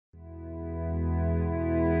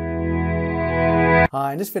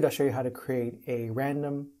In this video, I'll show you how to create a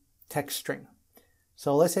random text string.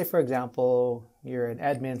 So let's say, for example, you're an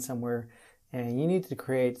admin somewhere and you need to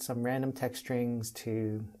create some random text strings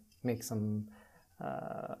to make some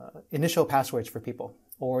initial passwords for people,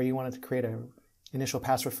 or you wanted to create an initial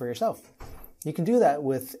password for yourself. You can do that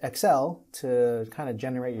with Excel to kind of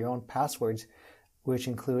generate your own passwords, which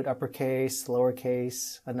include uppercase,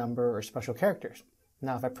 lowercase, a number, or special characters.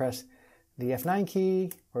 Now, if I press the F9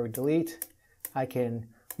 key or delete, I can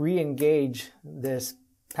re-engage this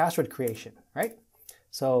password creation, right?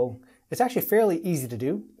 So it's actually fairly easy to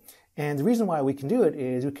do. And the reason why we can do it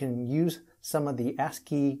is we can use some of the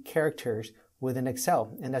ASCII characters within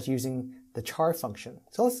Excel, and that's using the char function.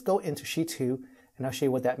 So let's go into sheet 2 and I'll show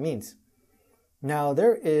you what that means. Now,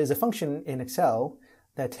 there is a function in Excel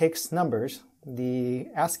that takes numbers, the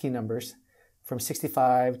ASCII numbers, from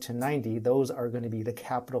 65 to 90. Those are going to be the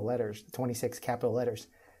capital letters, the 26 capital letters.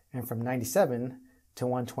 And from 97 to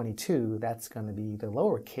 122, that's going to be the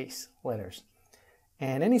lowercase letters.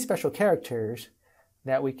 And any special characters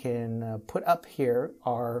that we can put up here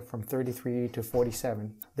are from 33 to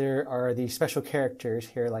 47. There are these special characters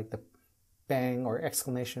here like the bang or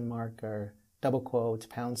exclamation mark or double quotes,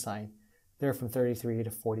 pound sign. They're from 33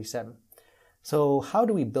 to 47. So how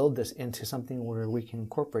do we build this into something where we can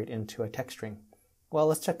incorporate into a text string? Well,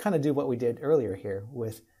 let's kind of do what we did earlier here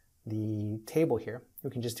with the table here.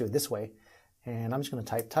 We can just do it this way. And I'm just going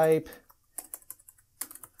to type,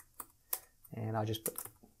 and I'll just put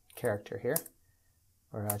character here,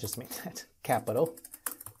 or I'll just make that capital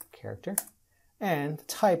character. And the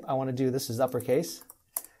type I want to do, this is uppercase,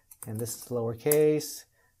 and this is lowercase.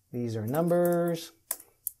 These are numbers.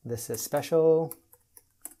 This is special,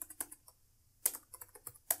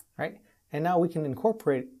 right? And now we can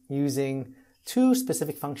incorporate using two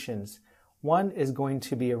specific functions. One is going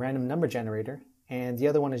to be a random number generator, and the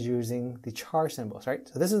other one is using the char symbols, right?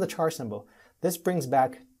 So this is the char symbol. This brings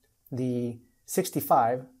back the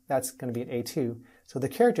 65, that's going to be an A2. So the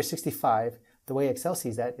character 65, the way Excel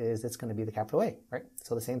sees that is it's going to be the capital A, right?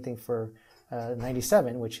 So the same thing for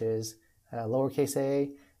 97, which is lowercase a,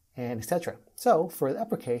 and etc. So for the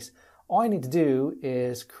uppercase, all I need to do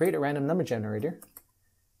is create a random number generator,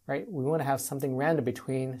 right? We want to have something random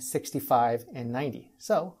between 65 and 90.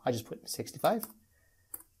 So I just put 65,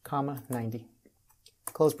 comma, 90.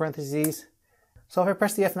 Close parentheses. So if I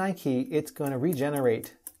press the F9 key, it's going to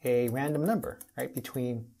regenerate a random number, right,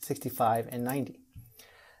 between 65 and 90.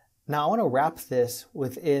 Now I want to wrap this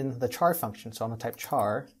within the char function. So I'm going to type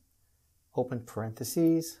char, open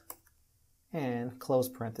parentheses, and close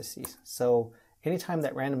parentheses. So anytime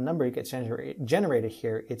that random number gets generated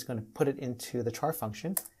here, it's going to put it into the char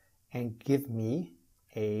function and give me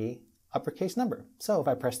a uppercase number. So if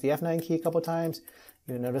I press the F9 key a couple times,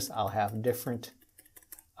 you'll notice I'll have different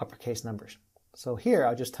uppercase numbers. So here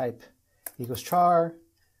I'll just type equals char,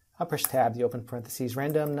 I'll press tab, the open parentheses,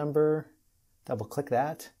 random number, double click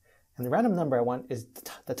that. And the random number I want is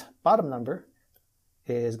the bottom number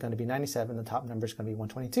is going to be 97, the top number is going to be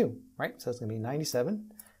 122, right? So it's going to be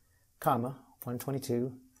 97, comma,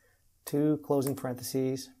 122, two closing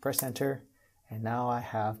parentheses, press enter, and now I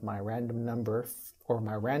have my random number, or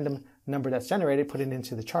my random number that's generated, put it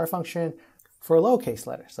into the char function for a lowercase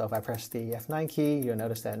letter. So if I press the F9 key, you'll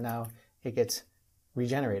notice that now it gets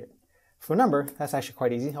regenerated. For a number, that's actually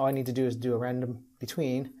quite easy. All I need to do is do a random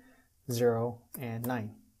between 0 and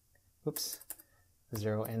 9. Oops,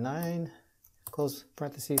 0 and 9. Close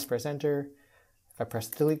parentheses, press enter. If I press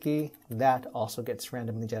the delete key, that also gets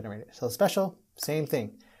randomly generated. So special, same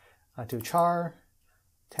thing. Do char,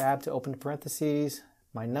 tab to open parentheses.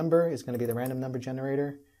 My number is going to be the random number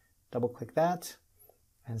generator. Double click that,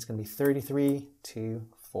 and it's going to be 33 to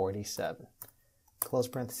 47. Close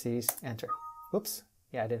parentheses, enter. Whoops,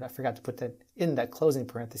 yeah, I forgot to put that in that closing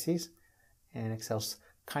parentheses, and Excel's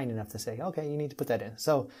kind enough to say, okay, you need to put that in.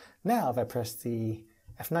 So now if I press the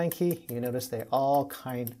F9 key, you notice they all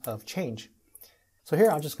kind of change. So here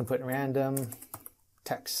I'm just going to put random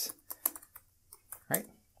text, right?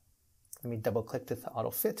 Let me double click to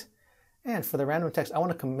auto fit. And for the random text, I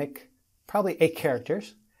want to make probably 8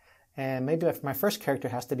 characters. And maybe if my first character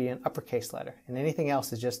has to be an uppercase letter and anything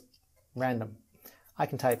else is just random. I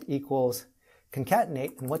can type equals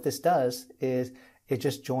concatenate, and what this does is it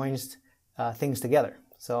just joins things together.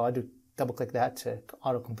 So I do double click that to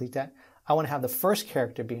auto complete that. I want to have the first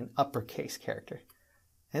character be an uppercase character.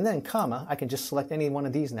 And then comma, I can just select any one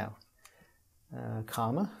of these now.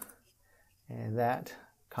 Comma, and that,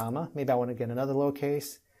 comma. Maybe I want to get another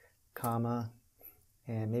lowercase, comma,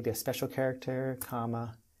 and maybe a special character,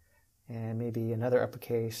 comma, and maybe another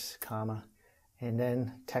uppercase, comma, and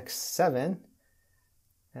then text 7,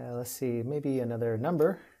 Let's see, maybe another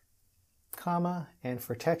number, comma, and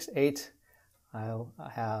for text 8, I'll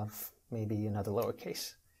have maybe another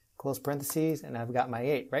lowercase. Close parentheses, and I've got my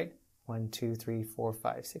 8, right? 1, 2, 3, 4,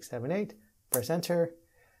 5, 6, 7, 8. Press enter,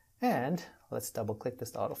 and let's double click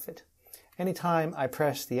this to autofit. Anytime I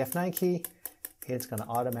press the F9 key, it's going to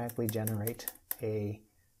automatically generate a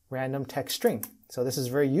random text string. So this is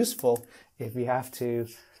very useful if you have to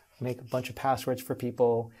make a bunch of passwords for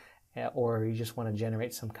people, or you just want to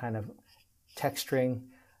generate some kind of text string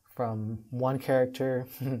from one character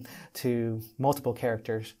to multiple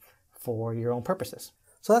characters for your own purposes.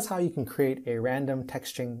 So that's how you can create a random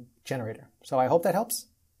text string generator. So I hope that helps.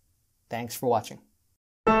 Thanks for watching.